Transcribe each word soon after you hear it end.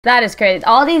That is crazy.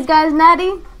 All these guys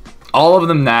natty? All of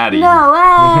them natty. No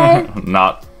way.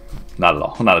 Not at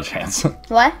all. Not a chance.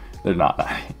 What? They're not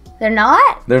natty. They're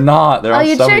not? They're not. They're on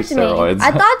you so many tricked me. steroids.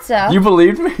 I thought so. You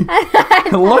believed me?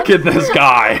 Look at this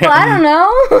guy. Well, I don't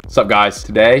know. What's up, guys?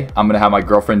 Today, I'm going to have my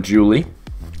girlfriend, Juli.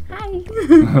 Hi.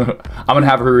 I'm going to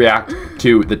have her react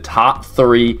to the top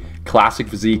 3 Classic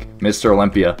Physique Mr.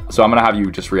 Olympia. So I'm going to have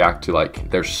you just react to, like,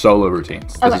 their solo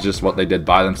routines. This is just what they did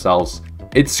by themselves.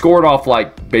 It's scored off,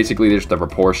 like, basically just the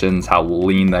proportions, how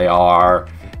lean they are,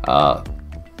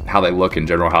 how they look in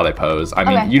general, how they pose. I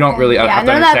mean, you don't really have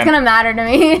to understand. That's gonna matter to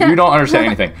me. You don't understand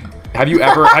anything. Have you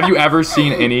ever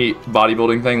seen any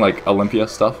bodybuilding thing, like Olympia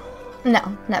stuff? No,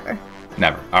 never.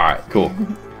 Never. All right, cool.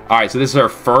 All right, so this is our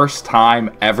first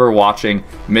time ever watching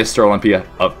Mr. Olympia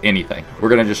of anything. We're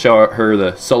gonna just show her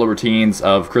the solo routines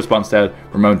of Chris Bumstead,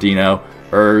 Ramon Dino,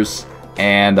 Urs,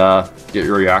 and get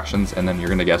your reactions, and then you're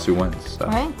gonna guess who wins. So.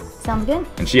 All right, sounds good.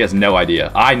 And she has no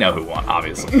idea. I know who won,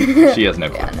 obviously. She has no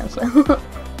clue. Yeah, no clue.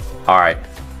 All right,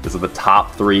 this is the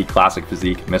top 3 Classic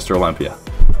Physique Mr. Olympia.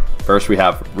 First, we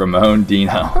have Ramon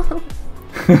Dino. What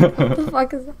the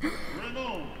fuck is that?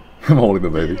 I'm holding the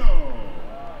baby.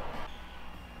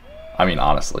 I mean,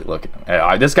 honestly, look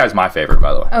at him. This guy's my favorite,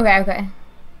 by the way. Okay.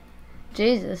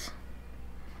 Jesus.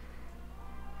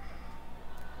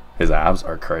 His abs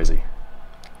are crazy.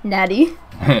 Natty.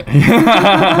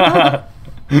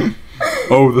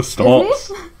 Oh, the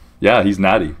stomps. Yeah, he's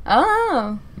natty.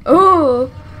 Oh.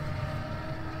 Ooh.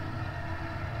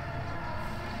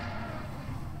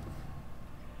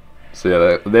 So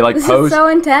yeah, they like this pose. This is so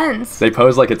intense. They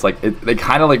pose like it's like they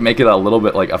kind of like make it a little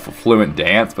bit like a fluent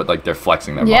dance, but like they're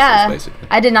flexing their muscles basically.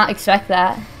 I did not expect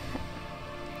that.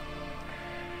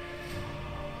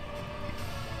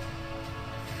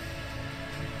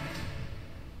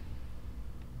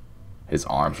 His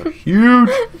arms are huge.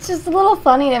 It's just a little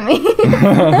funny to me.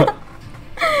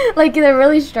 Like they're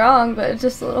really strong, but it's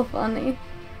just a little funny.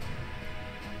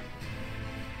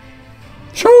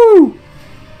 Shoo!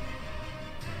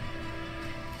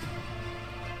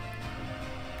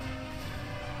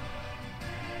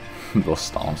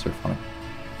 Those stomps are funny.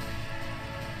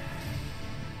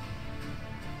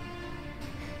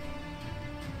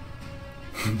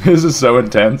 This is so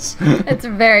intense. It's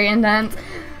very intense.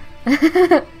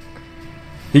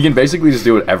 He can basically just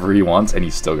do whatever he wants and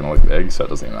he's still gonna look big, so it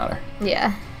doesn't even matter.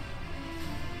 Yeah.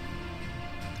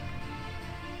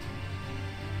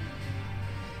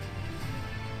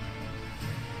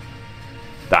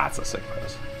 That's a sick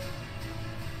pose.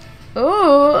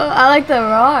 Ooh, I like the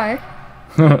roar.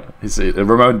 You see,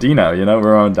 Ramon Dino, you know,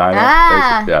 Ramon Dino.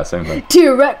 Ah. Yeah, same thing.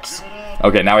 T-Rex.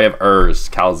 Okay, now we have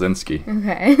Urs Kalecinski.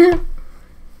 Okay.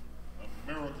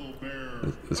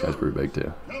 This guy's pretty big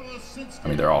too. I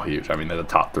mean, they're all huge. I mean, they're the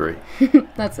top 3.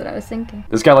 That's what I was thinking.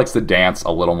 This guy likes to dance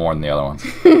a little more than the other ones.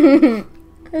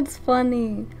 It's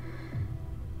funny.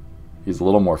 He's a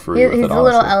little more free with it, honestly. He's a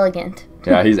little elegant.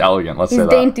 Yeah, he's elegant. Let's say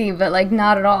that. He's dainty, but like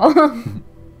not at all.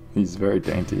 He's very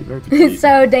dainty, very petite. He's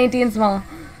so dainty and small.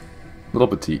 Little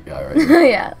petite guy, right here.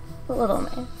 Yeah, a little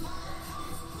man.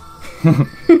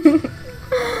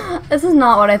 This is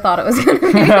not what I thought it was gonna be.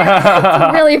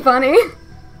 It's really funny.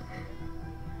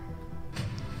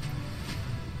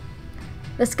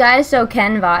 This guy is so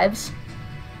Ken vibes.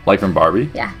 Like from Barbie?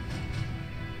 Yeah.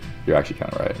 You're actually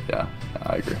kind of right. Yeah,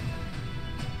 I agree.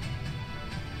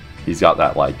 He's got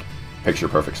that, like,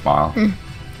 picture-perfect smile.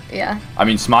 Yeah. I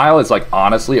mean, smile is, like,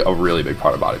 honestly a really big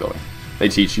part of bodybuilding. They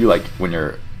teach you, like, when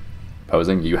you're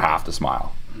posing, you have to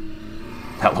smile.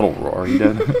 That little roar he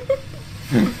did.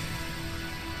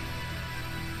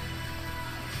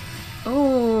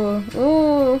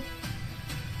 Ooh.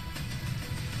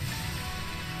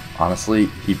 Honestly,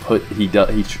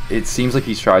 it seems like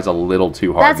he tries a little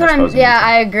too hard. That's what I'm. Yeah,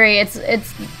 I agree. It's.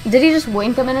 Did he just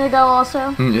wink a minute ago?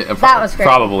 Also, yeah, that was great.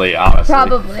 Probably, honestly.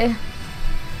 Probably.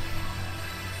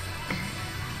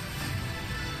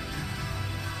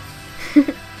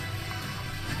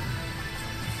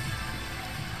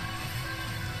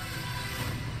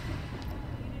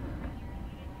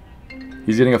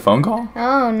 He's getting a phone call?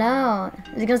 Oh no.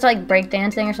 Is he gonna start like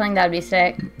breakdancing or something? That'd be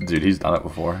sick. Dude, he's done it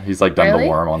before. He's like done the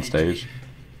worm on stage.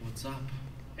 What's up?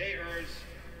 Hey Urs,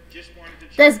 just wanted to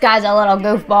check. This guy's a little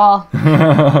goofball.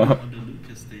 On the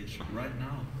Lucas stage right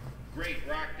now. Great,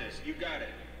 rock this. You got it.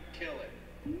 Kill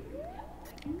it.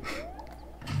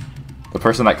 The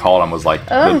person that called him was like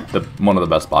one of the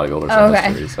best bodybuilders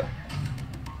in history. So.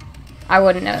 I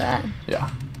wouldn't know that. Yeah.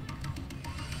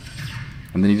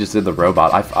 And then he just did the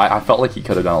robot. I felt like he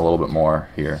could have done a little bit more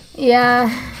here. Yeah.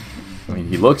 I mean,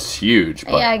 he looks huge,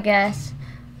 but... Yeah, I guess.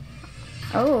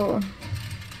 Oh.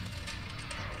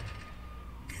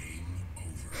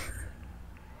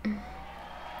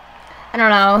 I don't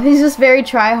know. He's just very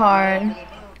try-hard.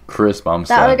 Chris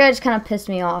Bumstead. That other guy just kind of pissed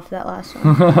me off, that last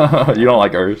one. You don't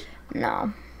like Urs?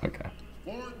 No. Okay.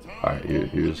 Alright,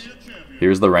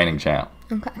 here's the reigning champ.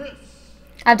 Okay.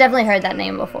 I've definitely heard that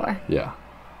name before. Yeah.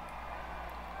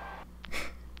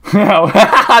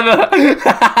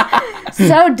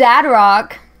 So dad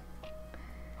rock.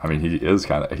 I mean,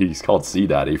 he's called C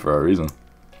Daddy for a reason.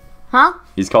 Huh?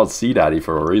 He's called C Daddy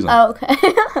for a reason. Oh,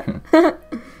 okay.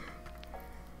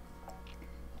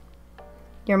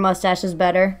 Your mustache is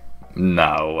better.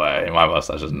 No way. My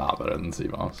mustache is not better than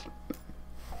Cbum's.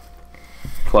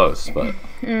 Close, but.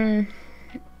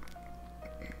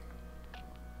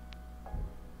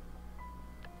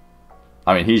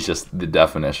 I mean, he's just the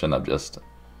definition of just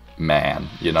man.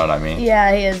 You know what I mean?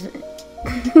 Yeah, he is.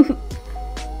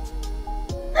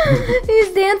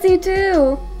 He's dancey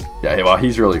too. Yeah, well,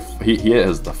 he's really he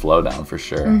has the flow down for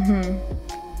sure.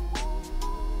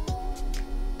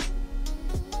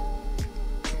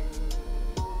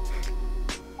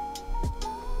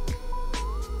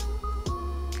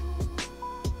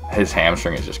 His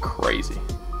hamstring is just crazy.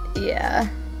 Yeah.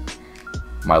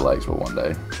 My legs will one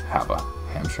day have a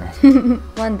hamstring.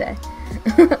 One day.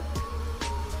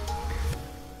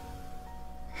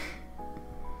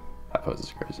 That pose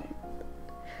is crazy.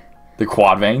 The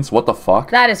quad veins? What the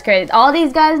fuck? That is crazy. All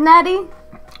these guys natty?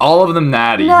 All of them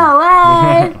natty. No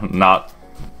way. Not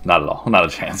at all. Not a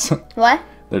chance. What?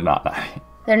 They're not natty.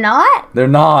 They're not? They're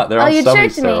not. They're on you so many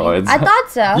tricked me. steroids. I thought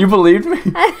so. You believed me?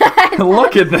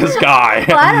 Look at this guy.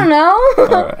 Well, I don't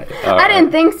know. All right. I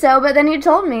didn't think so, but then you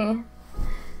told me.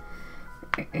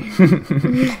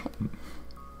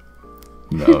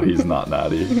 No, he's not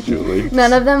natty, Julie.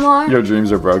 None of them are? Your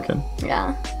dreams are broken.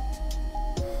 Yeah.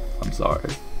 I'm sorry.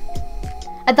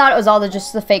 I thought it was all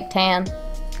just the fake tan.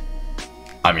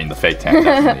 I mean, the fake tan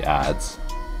definitely adds.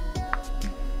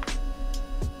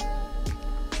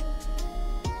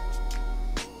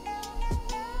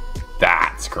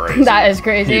 That's crazy. That is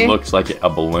crazy. He looks like a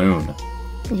balloon.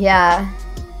 Yeah.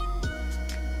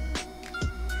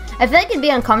 I feel like it'd be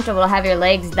uncomfortable to have your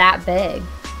legs that big.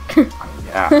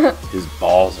 Yeah, his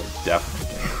balls are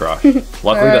definitely getting crushed.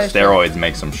 Luckily, the steroids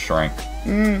makes them shrink.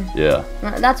 Yeah.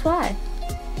 That's why.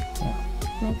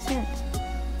 Makes sense.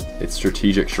 It's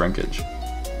strategic shrinkage.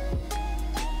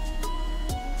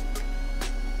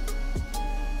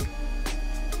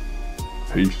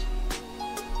 Peace.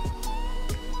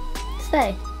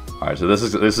 Stay. All right, so this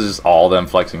is just all them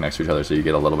flexing next to each other, so you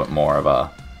get a little bit more of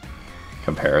a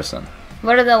comparison.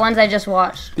 What are the ones I just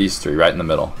watched? These three right in the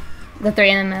middle. The three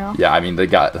in the middle? Yeah, I mean, they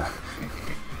got...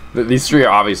 These three are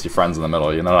obviously friends in the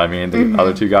middle, you know what I mean? The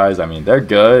other two guys, I mean, they're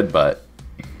good, but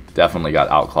definitely got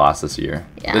outclassed this year.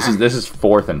 Yeah. This is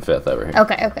 4th and 5th over here.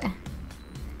 Okay, okay.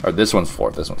 Or this one's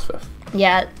 4th, this one's 5th.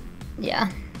 Yeah, yeah.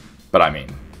 But I mean...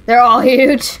 They're all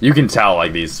huge. You can tell,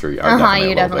 like, these three are definitely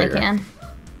you a little definitely bigger. can.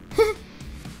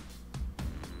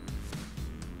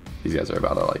 These guys are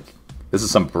about to, like... This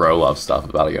is some bro love stuff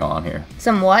about to go on here.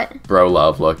 Some what? Bro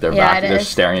love, look, they're Yeah, they're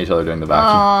staring at each other doing the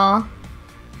vacuum. Aww.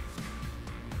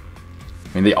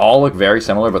 I mean, they all look very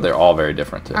similar, but they're all very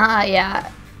different, too. Yeah.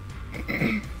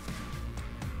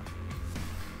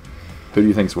 Who do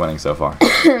you think's winning so far?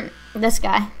 This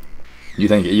guy. You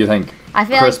think I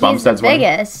feel Chris like he's the Bumstead's winning?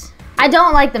 biggest. I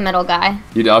don't like the middle guy.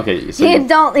 Okay,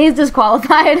 so He's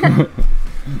disqualified.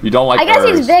 you don't like I guess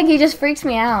Urs. he's big, he just freaks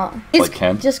me out. He's Like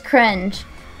Ken? just cringe.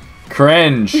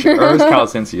 Cringe. Urs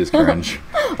Kalecinski is cringe.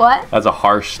 What? That's a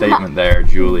harsh statement there,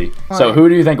 Julie. So What? who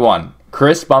do you think won?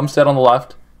 Chris Bumstead on the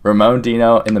left, Ramon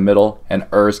Dino in the middle, and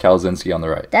Urs Kalecinski on the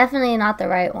right. Definitely not the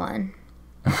right one.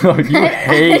 You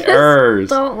hate Urs.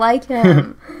 Don't like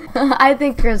him. I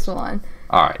think Chris won.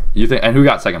 All right. You think? And who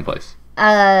got second place?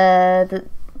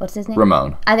 What's his name?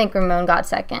 Ramon. I think Ramon got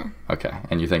second. Okay.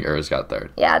 And you think Urs got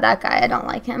third? Yeah, that guy, I don't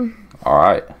like him. All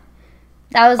right.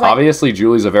 That was like, Obviously,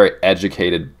 Julie's a very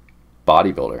educated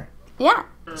bodybuilder. yeah.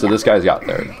 So this guy's got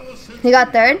third. He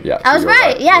got third? Yeah, I so was you're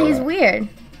right. right. Yeah, You're he's right. weird.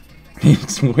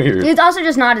 He's weird. He's also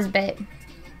just not as big.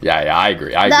 Yeah, I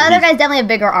agree. The other He's- guys definitely have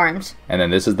bigger arms. And then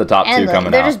this is the top And two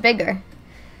coming they're out. just bigger.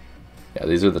 Yeah,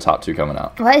 these are the top two coming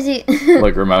out. Why is he?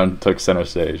 Look, Ramon took center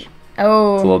stage. It's a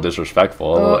Oh. little disrespectful.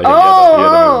 Oh. He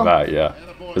had to move back, yeah.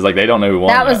 Because, like, they don't know who won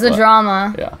That was yet, the but-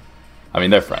 drama. Yeah. I mean,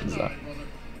 they're friends, though.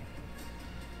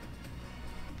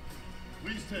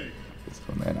 Please take. That's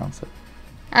when they announce it.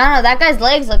 I don't know. That guy's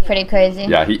legs look pretty crazy.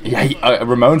 Yeah,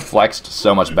 Ramon flexed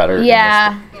so much better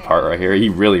Yeah. in this part right here. He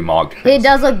really mogged He Chris.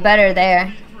 does look better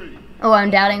there. Oh, I'm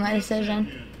doubting my decision.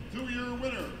 To your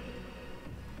winner.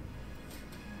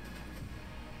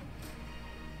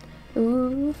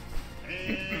 Ooh.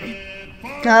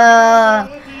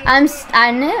 And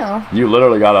I knew. You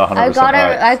literally got 100% I got it.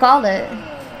 right. I called it.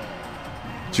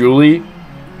 Juli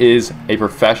is a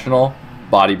professional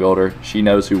bodybuilder. She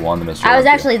knows who won the Mr. I was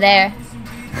Olympia. actually there.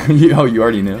 You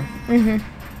already knew?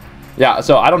 Yeah,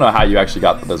 so I don't know how you actually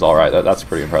got those all right. That's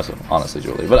pretty impressive, honestly,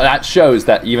 Juli. But that shows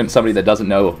that even somebody that doesn't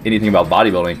know anything about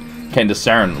bodybuilding can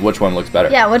discern which one looks better.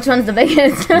 Yeah, which one's the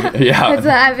biggest? Yeah.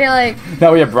 I feel like.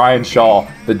 Now we have Brian Shaw,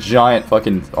 the giant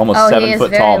fucking almost Oh, he 7 is foot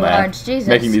very tall man, large. Jesus.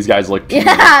 making these guys look cute.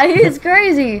 Yeah, he's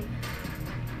crazy.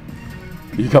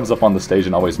 He comes up on the stage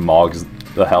and always mogs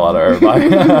the hell out of everybody.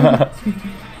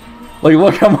 Like,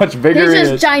 look how much bigger he He's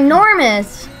is. just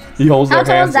ginormous. He holds How their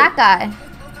tall hands. is that guy?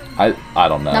 I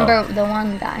don't know. The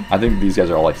one guy. I think these guys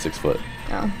are all like 6 foot.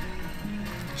 Oh.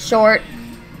 Short.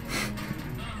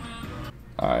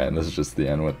 Alright, and this is just the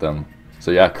end with them.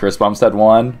 So yeah, Chris Bumstead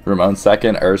won, Ramon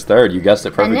second, Urs third. You guessed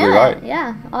it perfectly I knew right. it.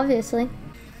 Yeah, obviously.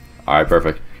 Alright,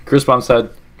 perfect. Chris Bumstead,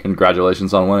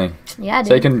 congratulations on winning. Yeah, dude.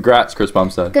 Say congrats, Chris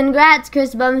Bumstead. Congrats,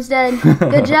 Chris Bumstead.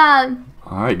 Good job.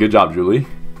 Alright, good job, Juli.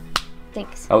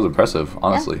 Thanks. That was impressive,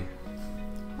 honestly.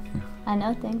 I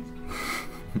know things.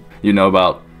 You know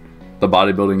about the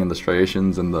bodybuilding and the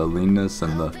striations and the leanness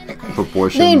and the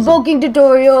proportions. Lean bulking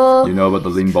tutorial. You know about the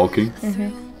lean bulking?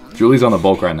 Juli's on the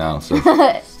bulk right now, so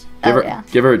Yeah.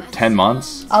 give her 10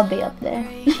 months. I'll be up there.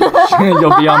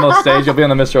 You'll be on the stage. You'll be on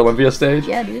the Mr. Olympia stage.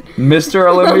 Yeah, dude. Mr.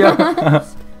 Olympia.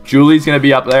 Juli's gonna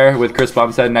be up there with Chris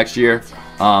Bumstead next year.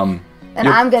 And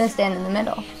I'm gonna stand in the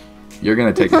middle. You're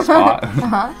gonna take the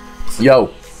spot. Yo,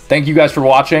 thank you guys for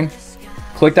watching.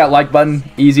 Click that like button.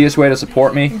 Easiest way to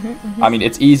support me. I mean,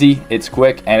 it's easy, it's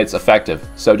quick, and it's effective.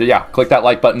 So yeah, click that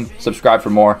like button, subscribe for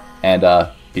more, and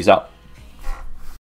peace out.